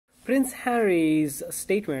Prince Harry's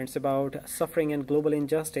statements about suffering and global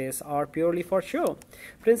injustice are purely for show.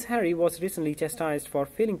 Prince Harry was recently chastised for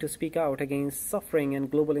failing to speak out against suffering and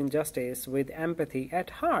global injustice with empathy at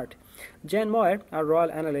heart. Moir, a royal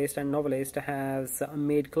analyst and novelist, has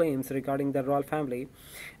made claims regarding the royal family.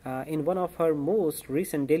 In one of her most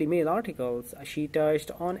recent Daily Mail articles, she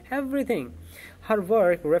touched on everything. Her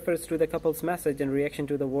work refers to the couple's message in reaction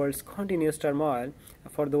to the world's continuous turmoil.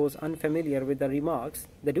 For those unfamiliar with the remarks,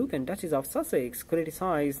 the Duke and Duchess of Sussex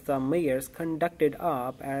criticized the mayor's conducted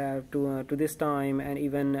up to this time and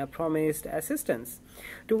even promised assistance.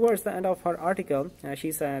 Towards the end of her article,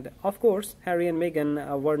 she said, "Of course, Harry and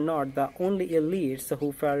Meghan were not the only elites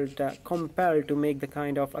who felt compelled to make the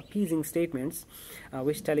kind of appeasing statements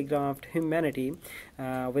which telegraphed humanity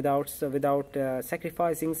without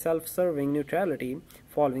sacrificing self-serving neutrality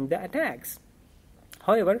following the attacks."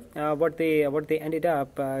 However, what they ended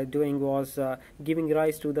up doing was giving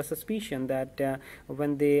rise to the suspicion that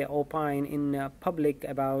when they opine in public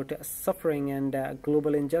about suffering and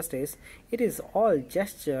global injustice, it is all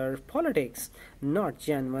gesture politics, not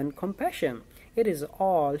genuine compassion. It is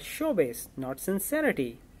all showbiz, not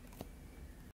sincerity.